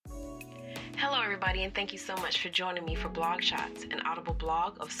everybody, and thank you so much for joining me for BlogShots, an audible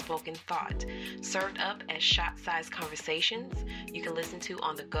blog of spoken thought, served up as shot-sized conversations you can listen to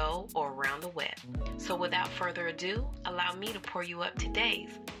on the go or around the web. So without further ado, allow me to pour you up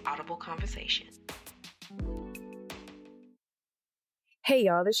today's audible conversation. Hey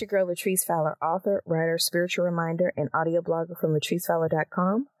y'all, this is your girl Latrice Fowler, author, writer, spiritual reminder, and audio blogger from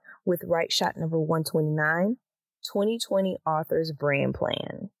LatriceFowler.com with WriteShot number 129, 2020 Author's Brand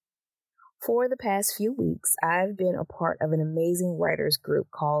Plan. For the past few weeks, I've been a part of an amazing writers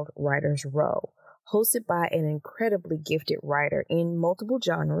group called Writers Row, hosted by an incredibly gifted writer in multiple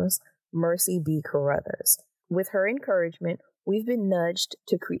genres, Mercy B. Carruthers. With her encouragement, we've been nudged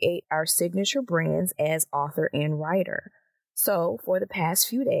to create our signature brands as author and writer. So for the past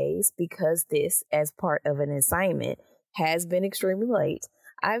few days, because this, as part of an assignment, has been extremely late,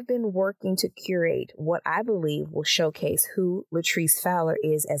 I've been working to curate what I believe will showcase who Latrice Fowler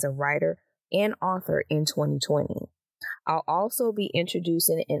is as a writer and author in 2020. I'll also be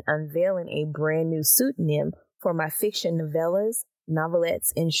introducing and unveiling a brand new pseudonym for my fiction novellas,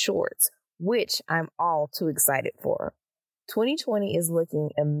 novelettes, and shorts, which I'm all too excited for. 2020 is looking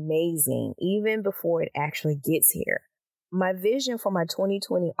amazing even before it actually gets here. My vision for my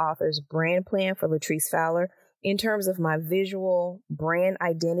 2020 author's brand plan for Latrice Fowler in terms of my visual, brand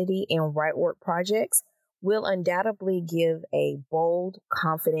identity, and WriteWorld projects will undoubtedly give a bold,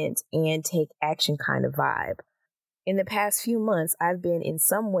 confident, and take action kind of vibe. In the past few months, I've been in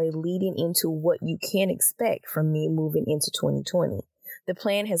some way leading into what you can expect from me moving into 2020. The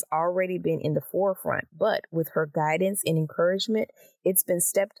plan has already been in the forefront, but with her guidance and encouragement, it's been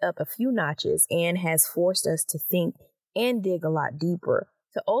stepped up a few notches and has forced us to think and dig a lot deeper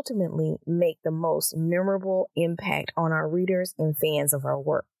to ultimately make the most memorable impact on our readers and fans of our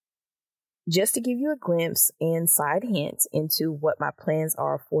work. Just to give you a glimpse and side hint into what my plans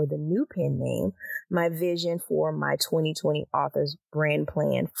are for the new pen name, my vision for my 2020 author's brand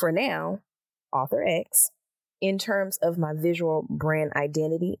plan for now, Author X, in terms of my visual brand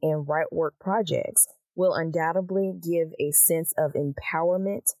identity and WriteWorld projects, will undoubtedly give a sense of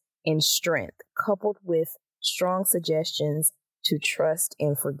empowerment and strength coupled with strong suggestions to trust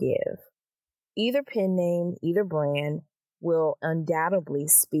and forgive. Either pen name, either brand will undoubtedly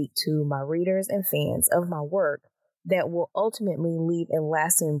speak to my readers and fans of my work that will ultimately leave a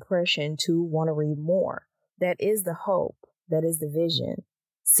lasting impression to want to read more. That is the hope. That is the vision.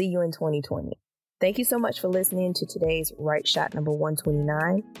 See you in 2020. Thank you so much for listening to today's WriteShot number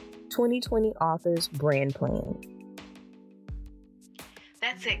 129, 2020 Author's Brand Plan.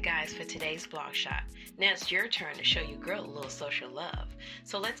 That's it, guys, for today's BlogShot. Now it's your turn to show your girl a little social love.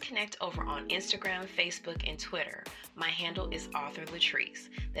 So let's connect over on Instagram, Facebook, and Twitter. My handle is Author Latrice.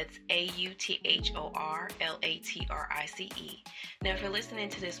 That's AUTHORLATRICE. Now, if you're listening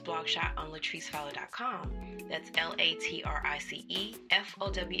to this BlogShot on LatriceFowler.com, that's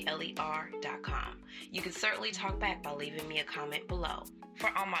LatriceFowler.com. You can certainly talk back by leaving me a comment below.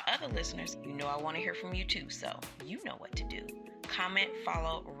 For all my other listeners, you know I want to hear from you too, so you know what to do. Comment,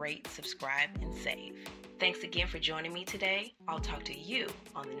 follow, rate, subscribe, and save. Thanks again for joining me today. I'll talk to you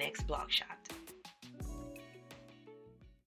on the next BlogShot.